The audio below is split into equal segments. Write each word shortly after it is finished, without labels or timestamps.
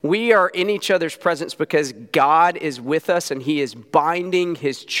We are in each other's presence because God is with us and he is binding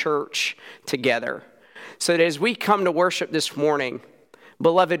his church together. So that as we come to worship this morning,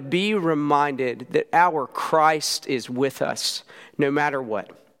 beloved, be reminded that our Christ is with us no matter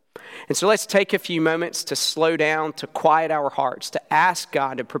what. And so let's take a few moments to slow down, to quiet our hearts, to ask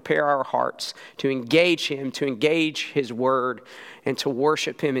God to prepare our hearts, to engage him, to engage his word, and to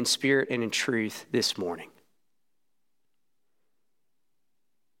worship him in spirit and in truth this morning.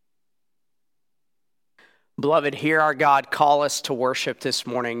 Beloved, hear our God call us to worship this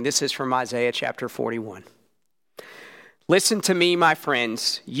morning. This is from Isaiah chapter 41. Listen to me, my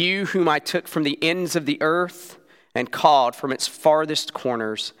friends, you whom I took from the ends of the earth and called from its farthest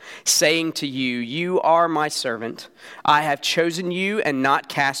corners, saying to you, you are my servant. I have chosen you and not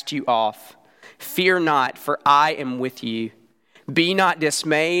cast you off. Fear not, for I am with you. Be not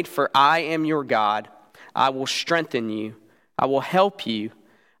dismayed, for I am your God. I will strengthen you. I will help you.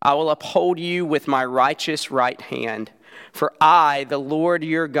 I will uphold you with my righteous right hand. For I, the Lord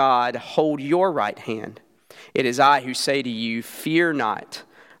your God, hold your right hand. It is I who say to you, fear not.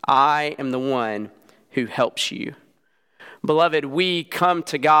 I am the one who helps you. Beloved, we come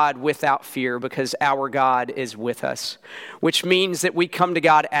to God without fear because our God is with us, which means that we come to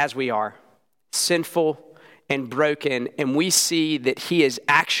God as we are, sinful and broken, and we see that he has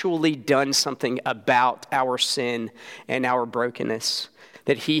actually done something about our sin and our brokenness,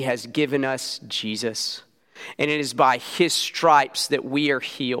 that he has given us Jesus, and it is by his stripes that we are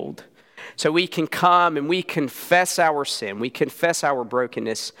healed. So we can come and we confess our sin, we confess our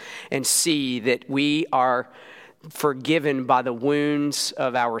brokenness, and see that we are forgiven by the wounds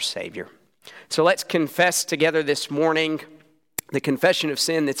of our Savior. So let's confess together this morning the confession of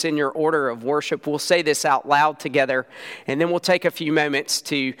sin that's in your order of worship. We'll say this out loud together, and then we'll take a few moments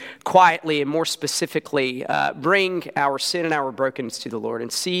to quietly and more specifically bring our sin and our brokenness to the Lord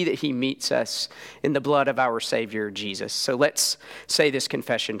and see that he meets us in the blood of our Savior, Jesus. So let's say this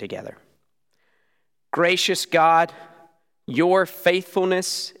confession together. Gracious God, your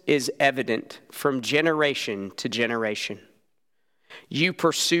faithfulness is evident from generation to generation. You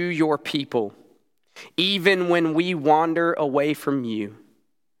pursue your people, even when we wander away from you.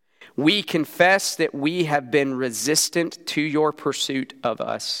 We confess that we have been resistant to your pursuit of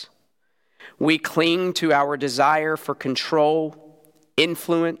us. We cling to our desire for control,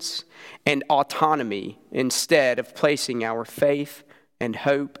 influence, and autonomy instead of placing our faith and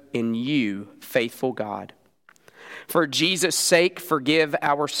hope in you, faithful God. For Jesus' sake, forgive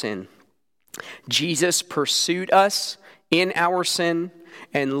our sin. Jesus pursued us in our sin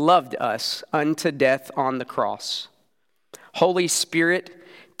and loved us unto death on the cross. Holy Spirit,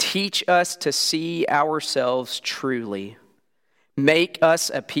 teach us to see ourselves truly. Make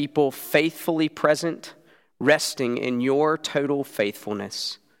us a people faithfully present, resting in your total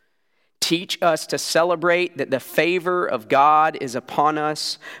faithfulness. Teach us to celebrate that the favor of God is upon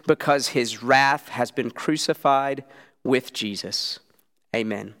us because his wrath has been crucified with Jesus.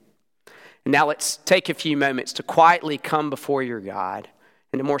 Amen. And now let's take a few moments to quietly come before your God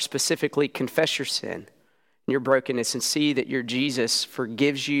and to more specifically confess your sin and your brokenness and see that your Jesus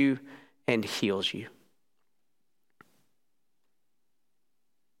forgives you and heals you.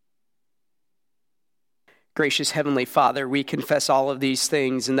 Gracious Heavenly Father, we confess all of these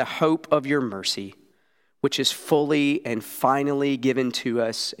things in the hope of your mercy, which is fully and finally given to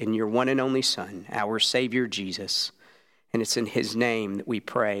us in your one and only Son, our Savior Jesus. And it's in his name that we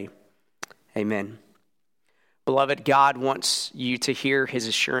pray. Amen. Beloved, God wants you to hear his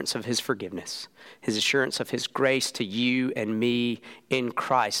assurance of his forgiveness, his assurance of his grace to you and me in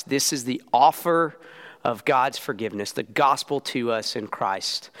Christ. This is the offer of God's forgiveness, the gospel to us in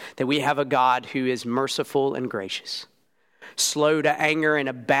Christ, that we have a God who is merciful and gracious, slow to anger and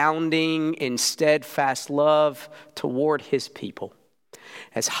abounding in steadfast love toward his people.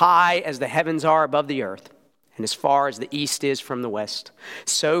 As high as the heavens are above the earth, and as far as the east is from the west,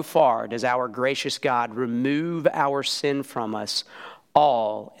 so far does our gracious God remove our sin from us,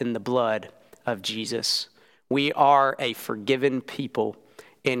 all in the blood of Jesus. We are a forgiven people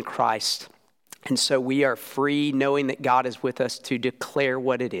in Christ. And so we are free, knowing that God is with us, to declare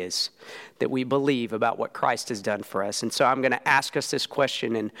what it is that we believe about what Christ has done for us. And so I'm going to ask us this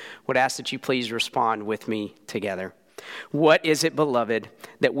question and would ask that you please respond with me together. What is it, beloved,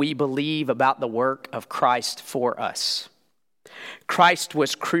 that we believe about the work of Christ for us? Christ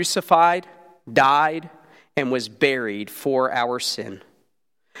was crucified, died, and was buried for our sin.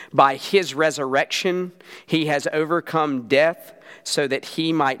 By his resurrection, he has overcome death so that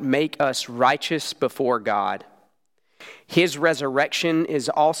he might make us righteous before God. His resurrection is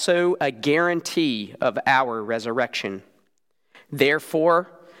also a guarantee of our resurrection.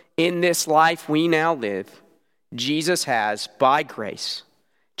 Therefore, In this life we now live, Jesus has, by grace,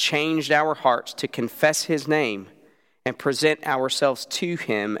 changed our hearts to confess his name and present ourselves to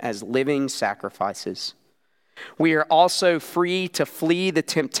him as living sacrifices. We are also free to flee the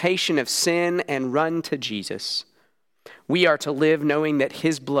temptation of sin and run to Jesus. We are to live knowing that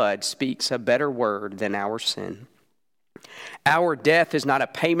his blood speaks a better word than our sin. Our death is not a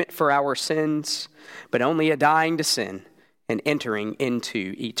payment for our sins, but only a dying to sin and entering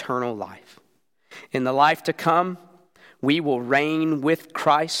into eternal life. In the life to come, we will reign with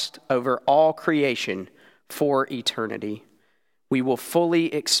Christ over all creation for eternity. We will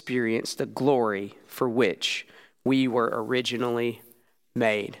fully experience the glory for which we were originally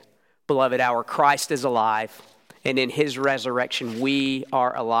made. Beloved, our Christ is alive, and in his resurrection we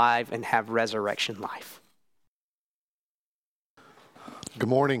are alive and have resurrection life. Good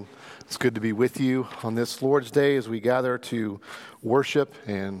morning. It's good to be with you on this Lord's Day as we gather to worship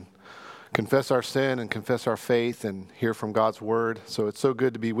and confess our sin and confess our faith and hear from God's word. So it's so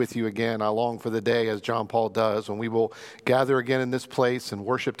good to be with you again. I long for the day, as John Paul does, when we will gather again in this place and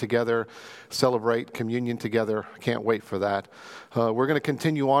worship together, celebrate communion together. I can't wait for that. We're going to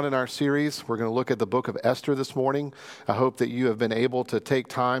continue on in our series. We're going to look at the book of Esther this morning. I hope that you have been able to take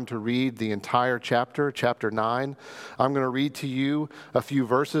time to read the entire chapter, chapter 9. I'm going to read to you a few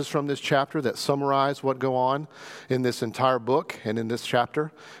verses from this chapter that summarize what go on in this entire book and in this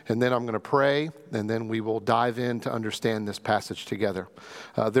chapter. And then I'm going to pray, and then we will dive in to understand this passage together.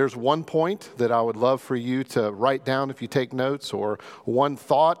 There's one point that I would love for you to write down if you take notes, or one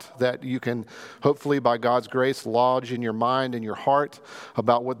thought that you can hopefully by God's grace lodge in your mind and your heart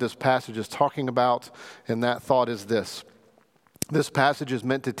about what this passage is talking about. And that thought is this: this passage is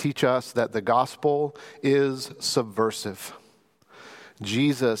meant to teach us that the gospel is subversive.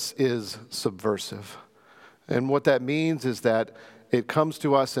 Jesus is subversive. And what that means is that it comes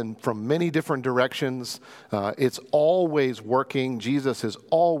to us from many different directions. It's always working. Jesus is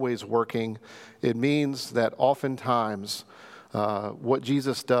always working. It means that oftentimes what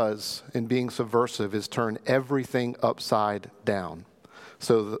Jesus does in being subversive is turn everything upside down.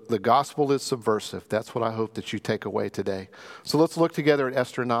 So the gospel is subversive. That's what I hope that you take away today. So let's look together at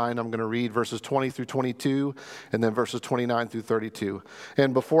Esther 9. I'm going to read verses 20 through 22 and then verses 29 through 32.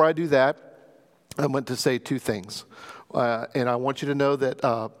 And before I do that, I want to say two things. And I want you to know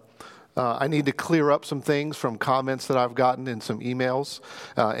that I need to clear up some things from comments that I've gotten in some emails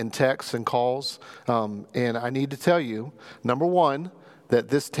and texts and calls. And I need to tell you, number one, that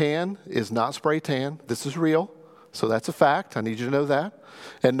this tan is not spray tan. This is real. So that's a fact. I need you to know that.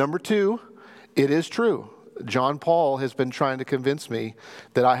 And number two, it is true. John Paul has been trying to convince me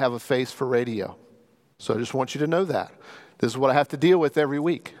that I have a face for radio. So I just want you to know that. This is what I have to deal with every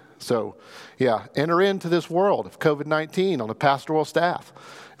week. So, yeah, enter into this world of COVID-19 on a pastoral staff.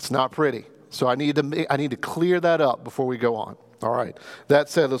 It's not pretty. So I need to clear that up before we go on. All right. That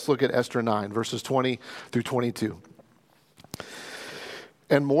said, let's look at Esther 9, verses 20 through 22.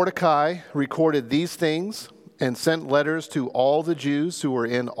 And Mordecai recorded these things and sent letters to all the Jews who were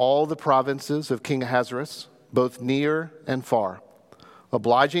in all the provinces of King Ahasuerus, both near and far,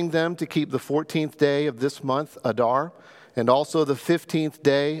 obliging them to keep the 14th day of this month, Adar, and also the 15th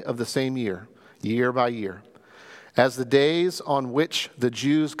day of the same year, year by year, as the days on which the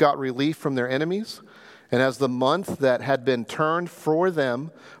Jews got relief from their enemies, and as the month that had been turned for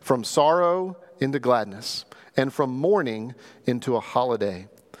them from sorrow into gladness, and from mourning into a holiday,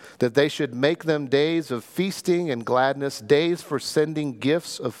 that they should make them days of feasting and gladness, days for sending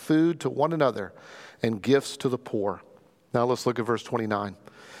gifts of food to one another, and gifts to the poor. Now let's look at verse 29.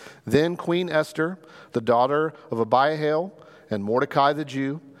 Then Queen Esther, the daughter of Abihail, and Mordecai the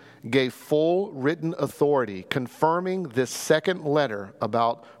Jew, gave full written authority, confirming this second letter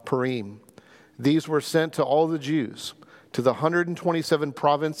about Purim. These were sent to all the Jews, to the 127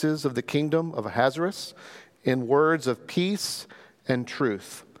 provinces of the kingdom of Ahasuerus, in words of peace and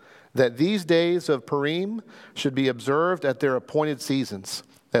truth, that these days of Purim should be observed at their appointed seasons,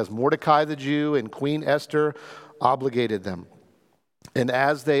 as Mordecai the Jew and Queen Esther obligated them, and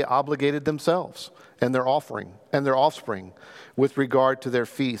as they obligated themselves and their offspring with regard to their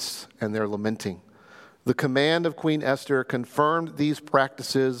feasts and their lamenting. The command of Queen Esther confirmed these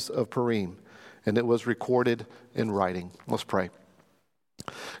practices of Purim, and it was recorded in writing. Let's pray.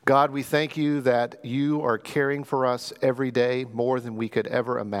 God, we thank you that you are caring for us every day more than we could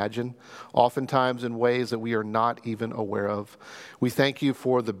ever imagine, oftentimes in ways that we are not even aware of. We thank you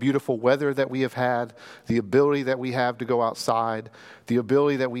for the beautiful weather that we have had, the ability that we have to go outside, the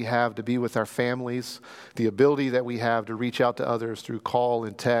ability that we have to be with our families, the ability that we have to reach out to others through call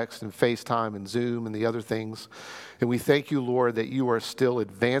and text and FaceTime and Zoom and the other things. And we thank you, Lord, that you are still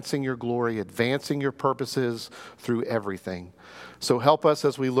advancing your glory, advancing your purposes through everything. So help us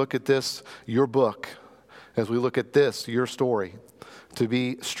as we look at this, your book, as we look at this, your story, to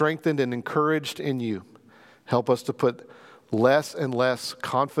be strengthened and encouraged in you. Help us to put less and less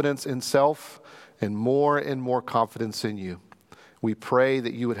confidence in self and more confidence in you. We pray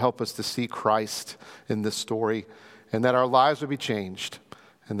that you would help us to see Christ in this story and that our lives would be changed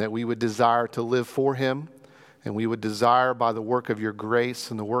and that we would desire to live for him and we would desire by the work of your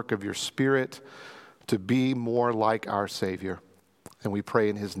grace and the work of your Spirit to be more like our Savior. And we pray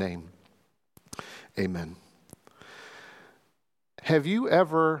in his name. Amen. Have you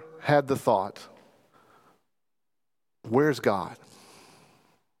ever had the thought, where's God?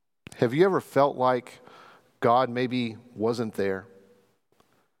 Have you ever felt like God maybe wasn't there?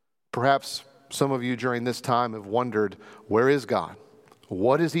 Perhaps some of you during this time have wondered, where is God?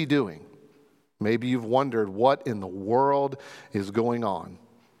 What is he doing? Maybe you've wondered, what in the world is going on?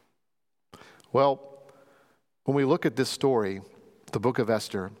 Well, when we look at this story, the book of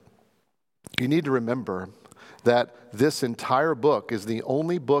Esther, you need to remember that this entire book is the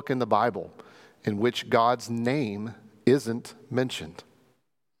only book in the Bible in which God's name isn't mentioned.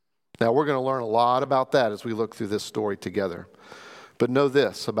 Now, we're going to learn a lot about that as we look through this story together. But know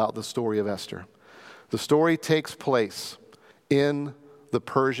this about the story of Esther. The story takes place in the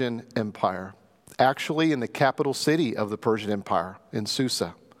Persian Empire, actually in the capital city of the Persian Empire, in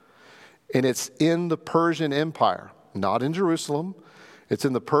Susa. And it's in the Persian Empire, not in Jerusalem. It's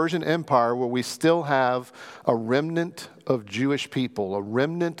in the Persian Empire where we still have a remnant of Jewish people, a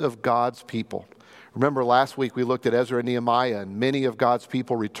remnant of God's people. Remember last week we looked at Ezra and Nehemiah, and many of God's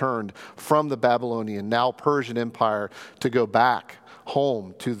people returned from the Babylonian, now Persian Empire, to go back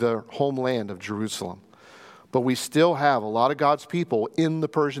home to their homeland of Jerusalem. But we still have a lot of God's people in the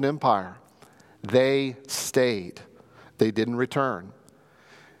Persian Empire. They stayed. They didn't return.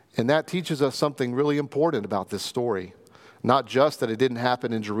 And that teaches us something really important about this story. Not just that it didn't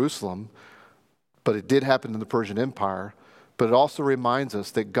happen in Jerusalem, but it did happen in the Persian Empire. But it also reminds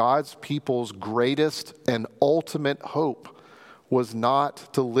us that God's people's greatest and ultimate hope was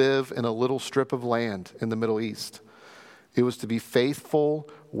not to live in a little strip of land in the Middle East. It was to be faithful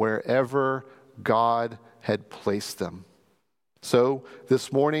wherever God had placed them. So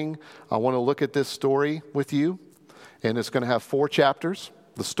this morning, I want to look at this story with you, and it's going to have 4 chapters.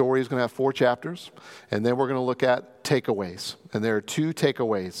 The story is going to have 4 chapters, and then we're going to look at takeaways. And there are 2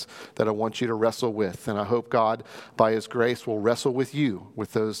 takeaways that I want you to wrestle with, and I hope God, by his grace, will wrestle with you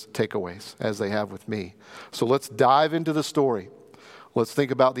with those takeaways as they have with me. So let's dive into the story. Let's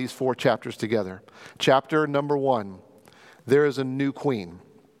think about these 4 chapters together. Chapter number 1, there is a new queen.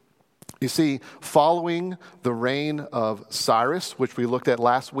 You see, following the reign of Cyrus, which we looked at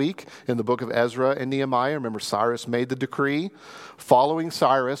last week in the book of Ezra and Nehemiah, remember Cyrus made the decree. Following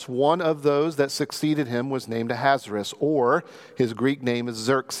Cyrus, one of those that succeeded him was named Ahasuerus, or his Greek name is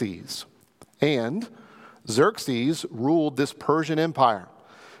Xerxes. And Xerxes ruled this Persian Empire.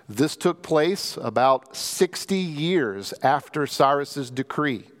 This took place about 60 years after Cyrus's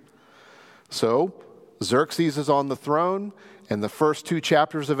decree. So Xerxes is on the throne. And the first 2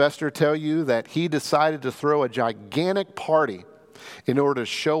 chapters of Esther tell you that he decided to throw a gigantic party in order to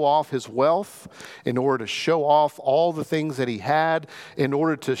show off his wealth, in order to show off all the things that he had, in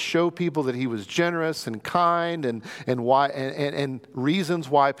order to show people that he was generous and kind and reasons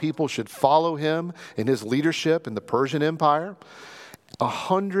why people should follow him in his leadership in the Persian Empire.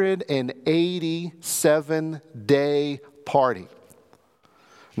 187-day party.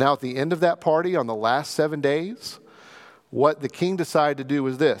 Now, at the end of that party, on the last 7 days, what the king decided to do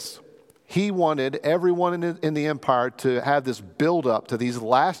was this. He wanted everyone in the empire to have this build up to these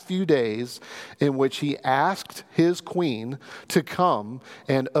last few days in which he asked his queen to come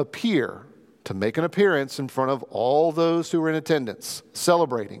and appear, to make an appearance in front of all those who were in attendance,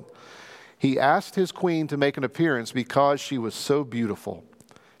 celebrating. He asked his queen to make an appearance because she was so beautiful.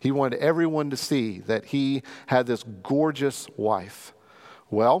 He wanted everyone to see that he had this gorgeous wife.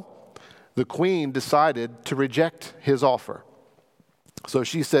 Well, the queen decided to reject his offer. So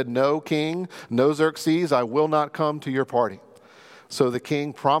she said, "No, king, no, Xerxes, I will not come to your party." So the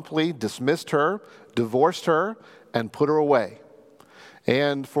king promptly dismissed her, divorced her, and put her away.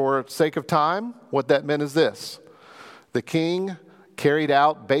 And for sake of time, what that meant is this. The king carried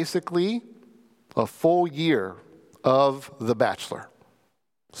out basically a full year of The Bachelor.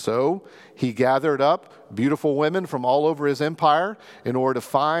 So he gathered up beautiful women from all over his empire in order to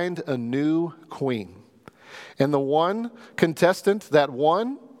find a new queen. And the one contestant that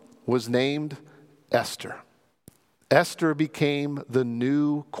won was named Esther. Esther became the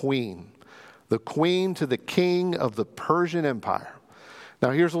new queen, the queen to the king of the Persian Empire.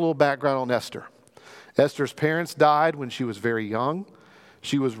 Now here's a little background on Esther. Esther's parents died when she was very young.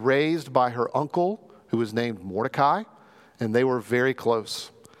 She was raised by her uncle, who was named Mordecai, and they were very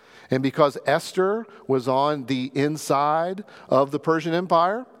close. And because Esther was on the inside of the Persian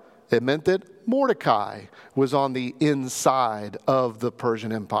Empire, it meant that Mordecai was on the inside of the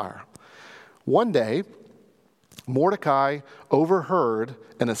Persian Empire. One day, Mordecai overheard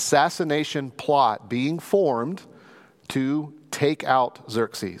an assassination plot being formed to take out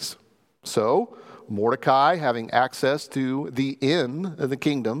Xerxes. So, Mordecai, having access to the inn of the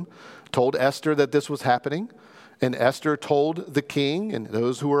kingdom, told Esther that this was happening. And Esther told the king and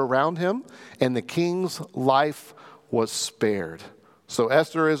those who were around him, and the king's life was spared. So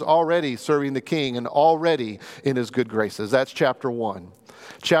Esther is already serving the king and already in his good graces. That's chapter 1.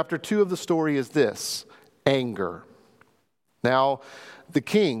 Chapter 2 of the story is this: anger. Now, the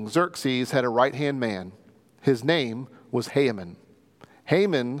king, Xerxes, had a right-hand man. His name was Haman.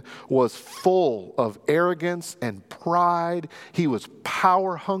 Haman was full of arrogance and pride. He was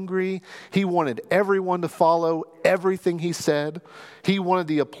power hungry. He wanted everyone to follow everything he said. He wanted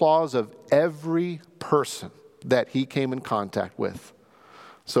the applause of every person that he came in contact with.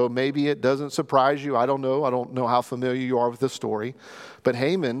 So maybe it doesn't surprise you. I don't know. I don't know how familiar you are with this story. But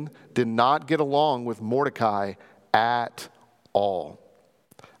Haman did not get along with Mordecai at all.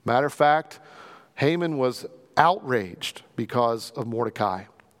 Matter of fact, Haman was outraged because of Mordecai.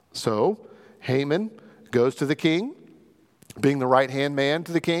 So Haman goes to the king, being the right-hand man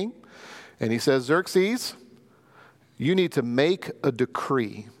to the king, and he says, Xerxes, you need to make a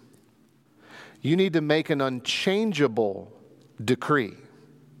decree. You need to make an unchangeable decree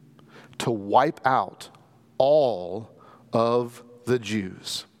to wipe out all of the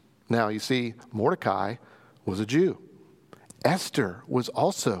Jews. Now, you see, Mordecai was a Jew. Esther was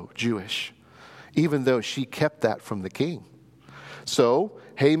also Jewish, even though she kept that from the king. So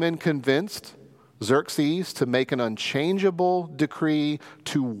Haman convinced Xerxes to make an unchangeable decree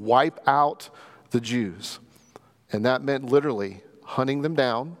to wipe out the Jews. And that meant literally hunting them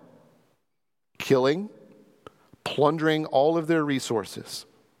down, killing, plundering all of their resources.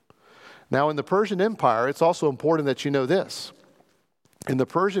 Now, in the Persian Empire, it's also important that you know this. In the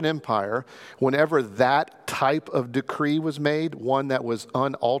Persian Empire, whenever that type of decree was made, one that was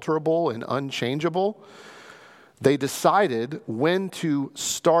unalterable and unchangeable, they decided when to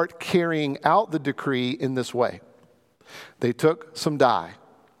start carrying out the decree in this way. They took some die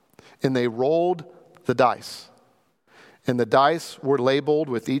and they rolled the dice. And the dice were labeled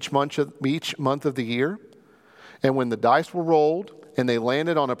with each month of the year. And when the dice were rolled and they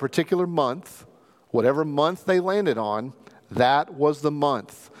landed on a particular month, whatever month they landed on, that was the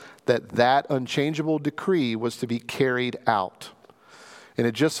month that unchangeable decree was to be carried out. And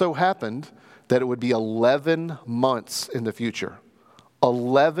it just so happened that it would be 11 months in the future.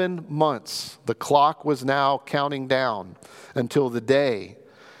 11 months. The clock was now counting down until the day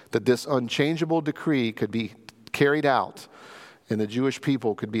that this unchangeable decree could be carried out and the Jewish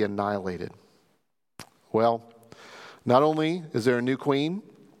people could be annihilated. Well, not only is there a new queen,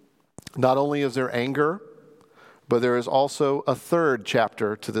 not only is there anger, but there is also a third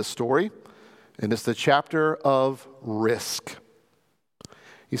chapter to this story, and it's the chapter of risk.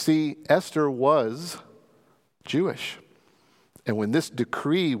 You see, Esther was Jewish. And when this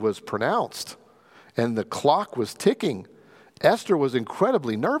decree was pronounced and the clock was ticking, Esther was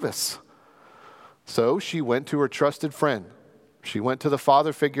incredibly nervous. So she went to her trusted friend. She went to the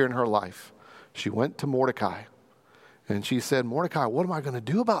father figure in her life. She went to Mordecai. And she said, Mordecai, what am I going to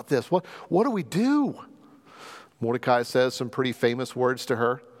do about this? What do we do? Mordecai says some pretty famous words to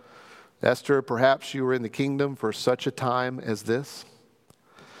her. Esther, perhaps you were in the kingdom for such a time as this.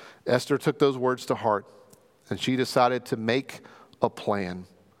 Esther took those words to heart, and she decided to make a plan.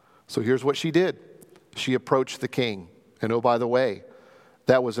 So here's what she did. She approached the king. And oh, by the way,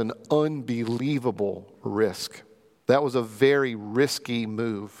 that was an unbelievable risk. That was a very risky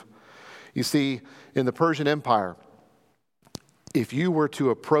move. You see, in the Persian Empire, if you were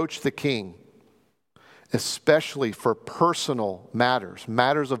to approach the king, especially for personal matters,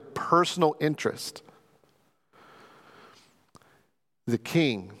 matters of personal interest, the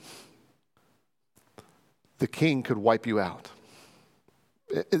king could wipe you out.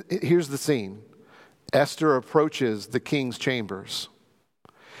 Here's the scene. Esther approaches the king's chambers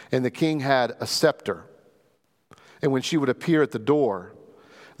And the king had a scepter. And when she would appear at the door,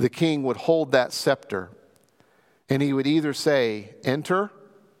 the king would hold that scepter, and he would either say, "Enter,"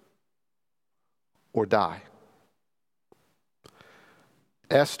 or "Die."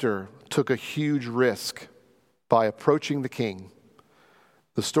 Esther took a huge risk by approaching the king.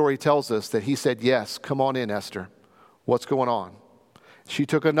 The story tells us that he said, "Yes, come on in, Esther. What's going on?" She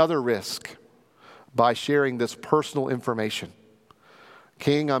took another risk by sharing this personal information.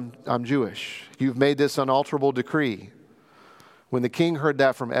 "King, I'm Jewish. You've made this unalterable decree." When the king heard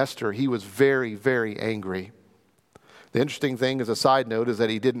that from Esther, he was very, very angry. The interesting thing, as a side note, is that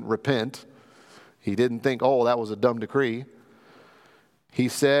he didn't repent. He didn't think, "Oh, that was a dumb decree." He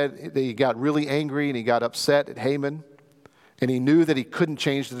said that he got really angry and he got upset at Haman, and he knew that he couldn't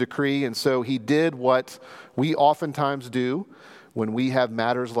change the decree, and so he did what we oftentimes do when we have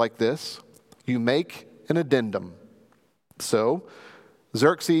matters like this. You make an addendum. So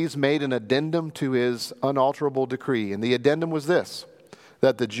Xerxes made an addendum to his unalterable decree, and the addendum was this: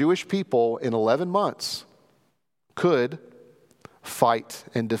 that the Jewish people in 11 months could fight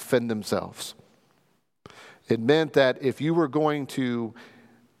and defend themselves. It meant that if you were going to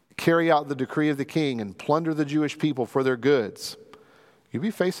carry out the decree of the king and plunder the Jewish people for their goods, you'd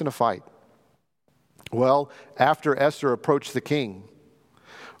be facing a fight. Well, after Esther approached the king,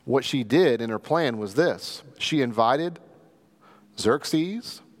 what she did in her plan was this: she invited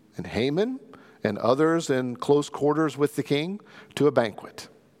Xerxes and Haman and others in close quarters with the king to a banquet.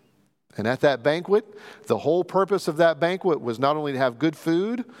 And at that banquet, the whole purpose of that banquet was not only to have good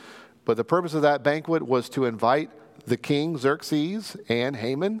food, but the purpose of that banquet was to invite the king, Xerxes, and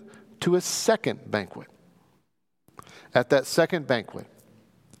Haman to a second banquet. At that second banquet,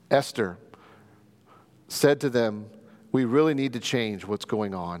 Esther said to them, "We really need to change what's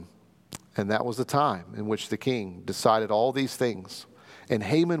going on." And that was the time in which the king decided all these things. And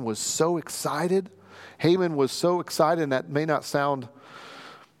Haman was so excited. Haman was so excited, and that may not sound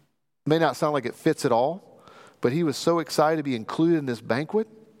like it fits at all, but he was so excited to be included in this banquet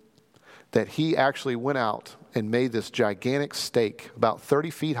that he actually went out and made this gigantic stake about 30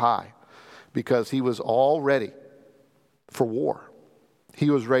 feet high, because he was all ready for war. He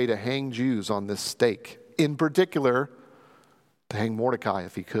was ready to hang Jews on this stake, in particular to hang Mordecai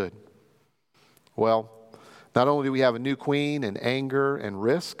if he could. Well, not only do we have a new queen and anger and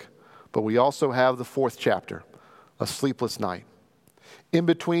risk, but we also have the fourth chapter, a sleepless night. In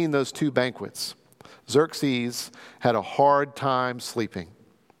between those two banquets, Xerxes had a hard time sleeping.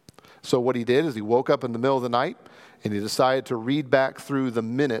 So what he did is he woke up in the middle of the night and he decided to read back through the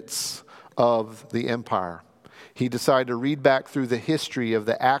minutes of the empire. He decided to read back through the history of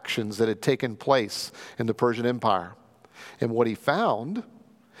the actions that had taken place in the Persian Empire. And what he found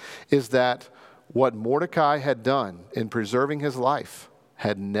is that what Mordecai had done in preserving his life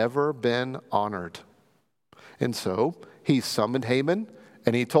had never been honored. And so he summoned Haman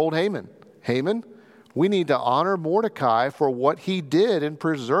and he told Haman, "Haman, we need to honor Mordecai for what he did in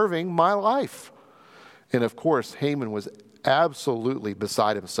preserving my life." And of course, Haman was absolutely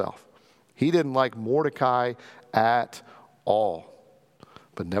beside himself. He didn't like Mordecai at all.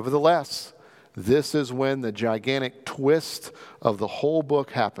 But nevertheless, this is when the gigantic twist of the whole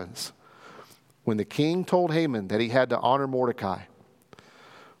book happens. When the king told Haman that he had to honor Mordecai,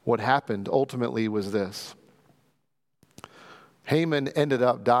 what happened ultimately was this: Haman ended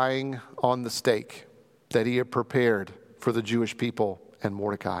up dying on the stake that he had prepared for the Jewish people and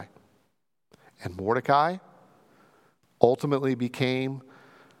Mordecai. And Mordecai ultimately became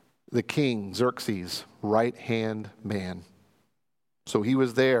the king, Xerxes' right-hand man. So he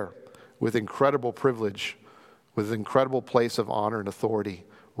was there with incredible privilege, with incredible place of honor and authority,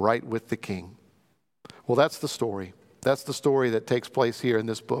 right with the king. Well, that's the story. That's the story that takes place here in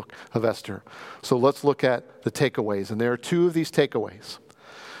this book of Esther. So let's look at the takeaways. And there are two of these takeaways.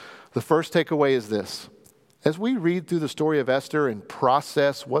 The first takeaway is this: as we read through the story of Esther and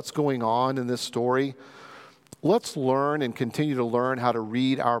process what's going on in this story, let's learn and continue to learn how to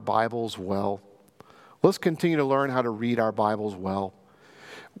read our Bibles well. Let's continue to learn how to read our Bibles well.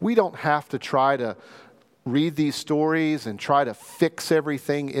 We don't have to try to read these stories and try to fix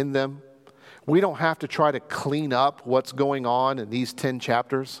everything in them. We don't have to try to clean up what's going on in these 10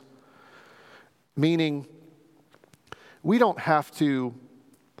 chapters. Meaning, we don't have to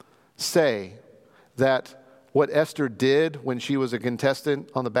say that what Esther did when she was a contestant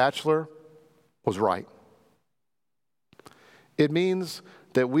on The Bachelor was right. It means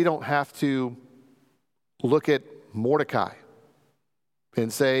that we don't have to look at Mordecai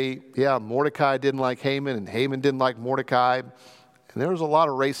and say, yeah, Mordecai didn't like Haman and Haman didn't like Mordecai. And there was a lot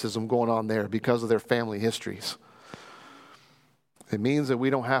of racism going on there because of their family histories. It means that we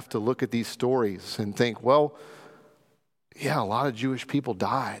don't have to look at these stories and think, well, yeah, a lot of Jewish people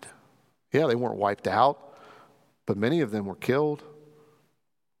died. Yeah, they weren't wiped out, but many of them were killed.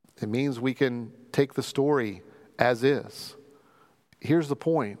 It means we can take the story as is. Here's the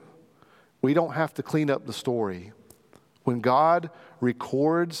point. We don't have to clean up the story. When God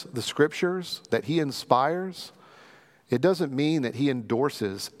records the scriptures that he inspires, it doesn't mean that he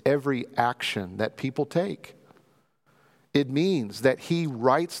endorses every action that people take. It means that he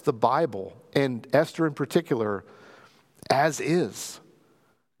writes the Bible, and Esther in particular, as is.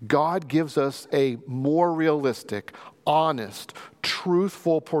 God gives us a more realistic, honest,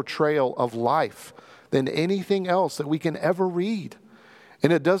 truthful portrayal of life than anything else that we can ever read.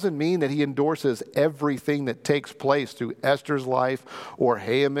 And it doesn't mean that he endorses everything that takes place through Esther's life or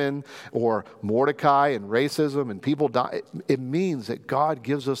Haman or Mordecai and racism and people die. It means that God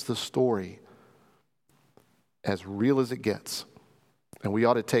gives us the story as real as it gets. And we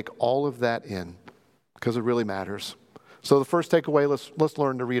ought to take all of that in because it really matters. So the first takeaway, let's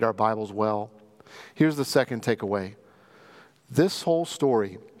learn to read our Bibles well. Here's the second takeaway. This whole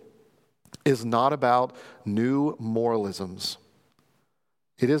story is not about new moralisms.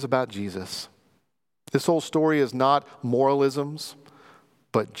 It is about Jesus. This whole story is not moralisms,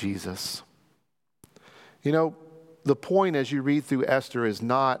 but Jesus. You know, the point as you read through Esther is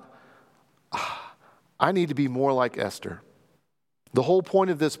not, I need to be more like Esther. The whole point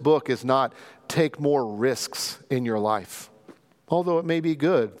of this book is not take more risks in your life. Although it may be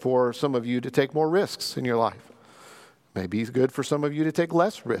good for some of you to take more risks in your life. It may be good for some of you to take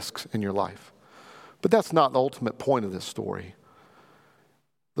less risks in your life. But that's not the ultimate point of this story.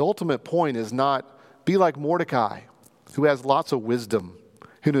 The ultimate point is not be like Mordecai, who has lots of wisdom,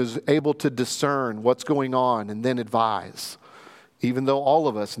 who is able to discern what's going on and then advise, even though all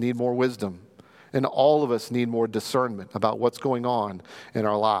of us need more wisdom and all of us need more discernment about what's going on in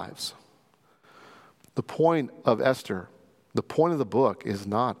our lives. The point of Esther, the point of the book is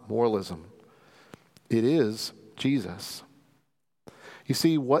not moralism. It is Jesus. You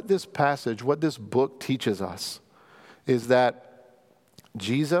see, what this passage, what this book teaches us is that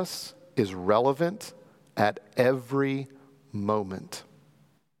Jesus is relevant at every moment.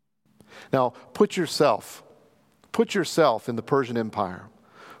 Now, put yourself in the Persian Empire.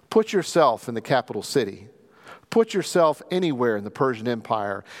 Put yourself in the capital city. Put yourself anywhere in the Persian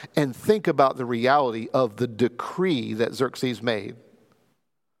Empire and think about the reality of the decree that Xerxes made.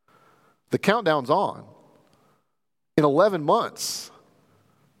 The countdown's on. In 11 months,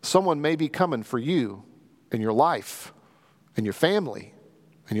 someone may be coming for you and your life and your family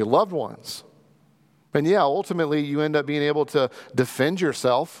and your loved ones. And yeah, ultimately you end up being able to defend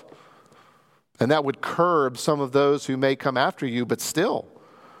yourself, and that would curb some of those who may come after you, but still,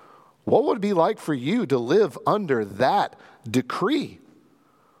 what would it be like for you to live under that decree?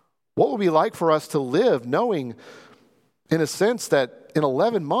 What would it be like for us to live knowing, in a sense, that in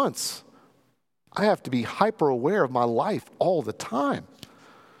 11 months, I have to be hyper aware of my life all the time?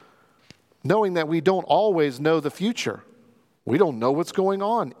 Knowing that we don't always know the future. We don't know what's going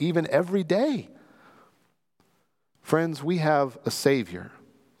on, even every day. Friends, we have a Savior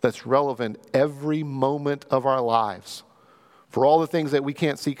that's relevant every moment of our lives. For all the things that we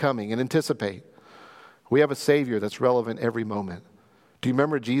can't see coming and anticipate, we have a Savior that's relevant every moment. Do you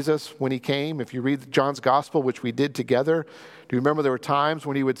remember Jesus when he came? If you read John's Gospel, which we did together, do you remember there were times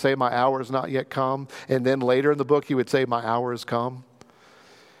when he would say, "My hour has not yet come," and then later in the book he would say, "My hour has come"?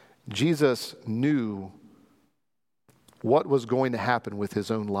 Jesus knew what was going to happen with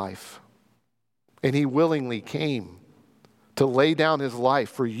his own life. And he willingly came to lay down his life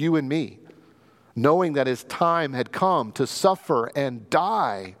for you and me, knowing that his time had come to suffer and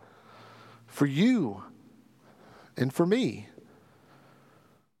die for you and for me.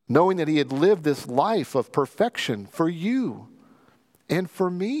 Knowing that he had lived this life of perfection for you and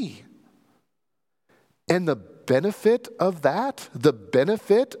for me. And the benefit of that, the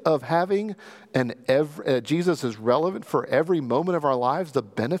benefit of having Jesus is relevant for every moment of our lives, the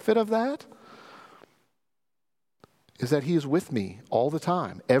benefit of that is that he is with me all the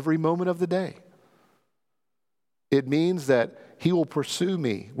time, every moment of the day. It means that he will pursue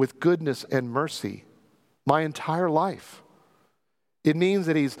me with goodness and mercy my entire life. It means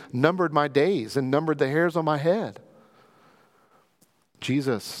that he's numbered my days and numbered the hairs on my head.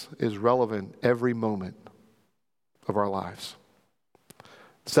 Jesus is relevant every moment of our lives.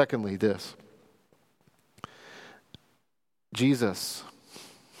 Secondly, this. Jesus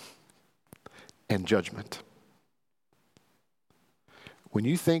and judgment. When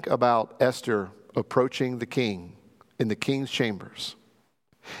you think about Esther approaching the king in the king's chambers,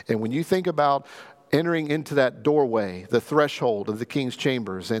 and when you think about entering into that doorway, the threshold of the king's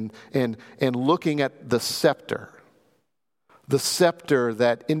chambers, and looking at the scepter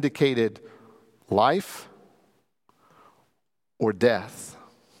that indicated life or death.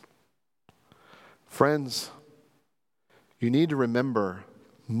 Friends, you need to remember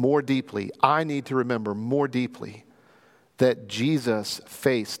more deeply, I need to remember more deeply, that Jesus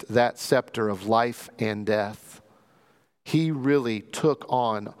faced that scepter of life and death. He really took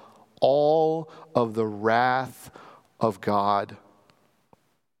on all of the wrath of God.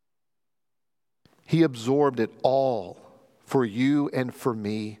 He absorbed it all for you and for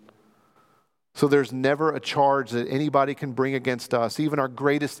me. So there's never a charge that anybody can bring against us. Even our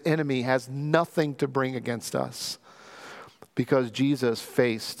greatest enemy has nothing to bring against us, because Jesus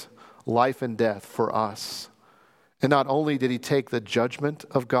faced life and death for us. And not only did he take the judgment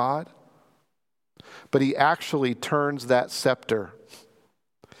of God, but he actually turns that scepter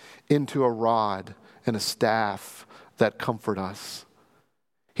into a rod and a staff that comfort us.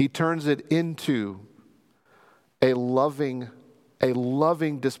 He turns it into a loving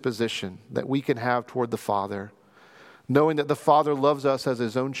disposition that we can have toward the Father, knowing that the Father loves us as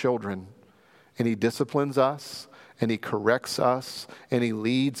his own children, and he disciplines us, and he corrects us, and he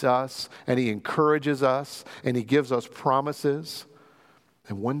leads us, and he encourages us, and he gives us promises,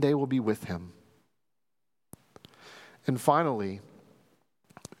 and one day we'll be with him. And finally,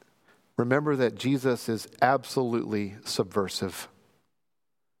 remember that Jesus is absolutely subversive.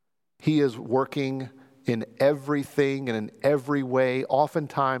 He is working in everything and in every way,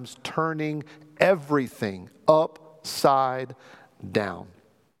 oftentimes turning everything upside down.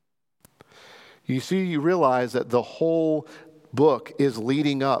 You see, you realize that the whole book is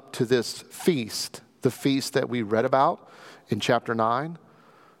leading up to this feast, the feast that we read about in chapter 9,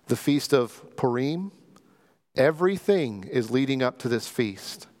 the feast of Purim. Everything is leading up to this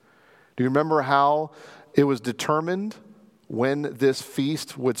feast. Do you remember how it was determined when this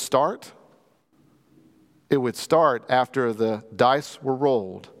feast would start? It would start after the dice were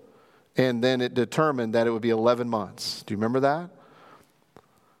rolled, and then it determined that it would be 11 months. Do you remember that?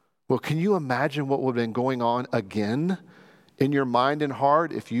 Well, can you imagine what would have been going on again in your mind and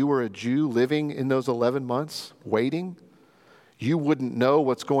heart if you were a Jew living in those 11 months, waiting? You wouldn't know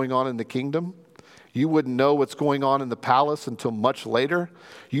what's going on in the kingdom. You wouldn't know what's going on in the palace until much later.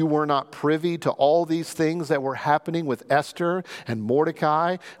 You were not privy to all these things that were happening with Esther and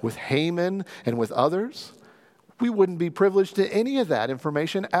Mordecai, with Haman and with others. We wouldn't be privileged to any of that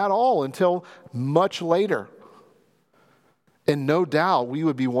information at all until much later. And no doubt we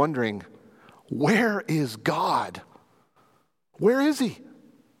would be wondering, where is God? Where is he?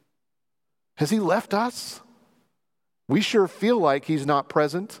 Has he left us? We sure feel like he's not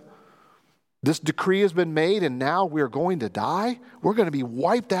present. This decree has been made and now we're going to die. We're going to be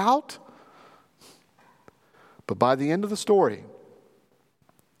wiped out. But by the end of the story,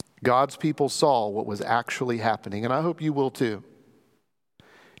 God's people saw what was actually happening, and I hope you will too.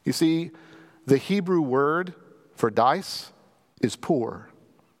 You see, the Hebrew word for dice is pur,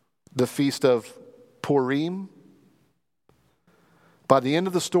 the feast of Purim. By the end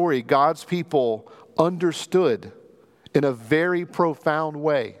of the story, God's people understood in a very profound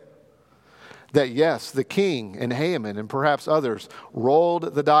way that yes, the king and Haman and perhaps others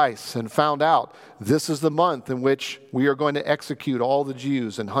rolled the dice and found out this is the month in which we are going to execute all the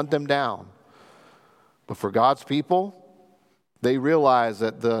Jews and hunt them down. But for God's people, they realized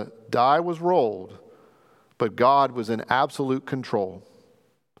that the die was rolled, but God was in absolute control.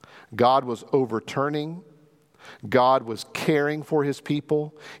 God was overturning. God was caring for his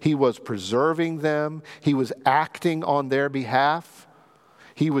people. He was preserving them. He was acting on their behalf.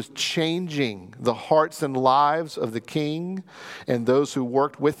 He was changing the hearts and lives of the king and those who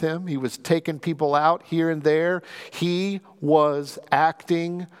worked with him. He was taking people out here and there. He was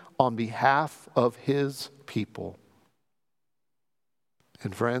acting on behalf of his people.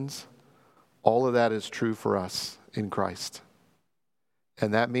 And friends, all of that is true for us in Christ.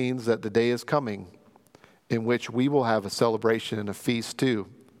 And that means that the day is coming in which we will have a celebration and a feast too.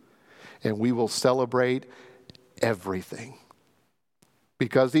 And we will celebrate everything.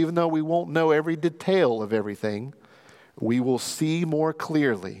 Because even though we won't know every detail of everything, we will see more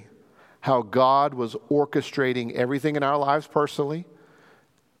clearly how God was orchestrating everything in our lives personally,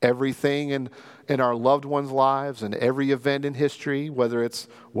 everything in our loved ones' lives, and every event in history, whether it's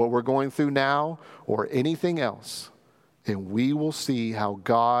what we're going through now or anything else. And we will see how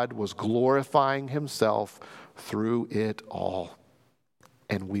God was glorifying himself through it all.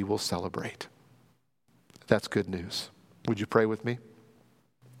 And we will celebrate. That's good news. Would you pray with me?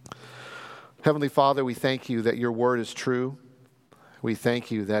 Heavenly Father, we thank you that your word is true. We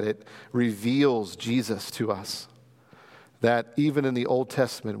thank you that it reveals Jesus to us. That even in the Old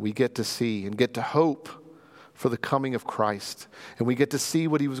Testament, we get to see and get to hope for the coming of Christ. And we get to see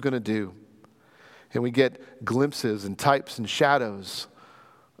what he was going to do. And we get glimpses and types and shadows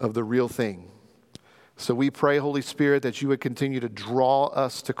of the real thing. So we pray, Holy Spirit, that you would continue to draw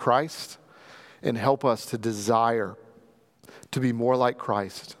us to Christ and help us to desire to be more like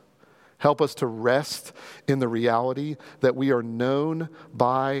Christ. Help us to rest in the reality that we are known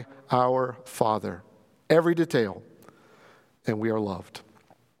by our Father. Every detail. And we are loved.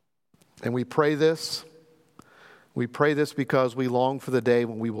 And we pray this. We pray this because we long for the day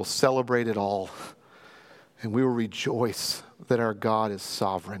when we will celebrate it all. And we will rejoice that our God is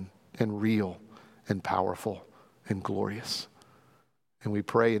sovereign and real and powerful and glorious. And we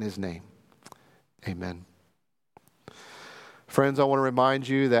pray in his name. Amen. Friends, I want to remind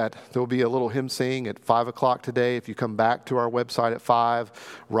you that there will be a little hymn sing at 5 o'clock today. If you come back to our website at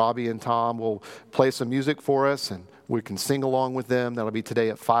 5, Robbie and Tom will play some music for us, and we can sing along with them. That'll be today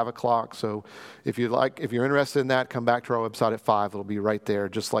at 5 o'clock. So if you're interested in that, come back to our website at 5. It'll be right there,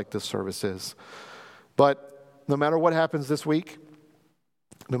 just like this service is. But no matter what happens this week,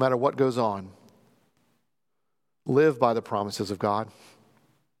 no matter what goes on, live by the promises of God.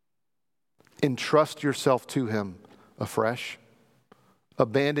 Entrust yourself to him afresh.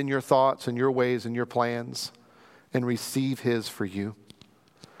 Abandon your thoughts and your ways and your plans and receive his for you.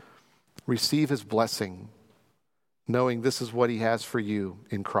 Receive his blessing, knowing this is what he has for you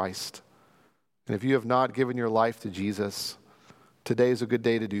in Christ. And if you have not given your life to Jesus, today is a good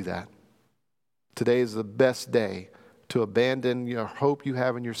day to do that. Today is the best day to abandon your hope you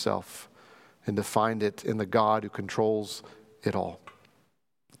have in yourself and to find it in the God who controls it all.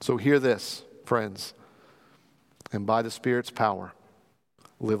 So hear this, friends, and by the Spirit's power,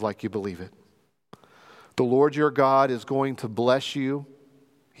 live like you believe it. The Lord your God is going to bless you.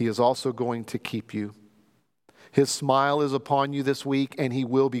 He is also going to keep you. His smile is upon you this week, and he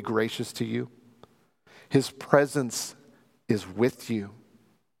will be gracious to you. His presence is with you.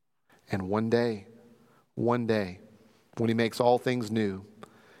 And one day, when he makes all things new,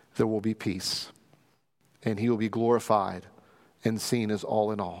 there will be peace. And he will be glorified and seen as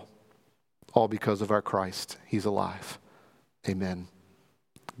all in all because of our Christ. He's alive. Amen.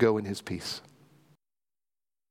 Go in his peace.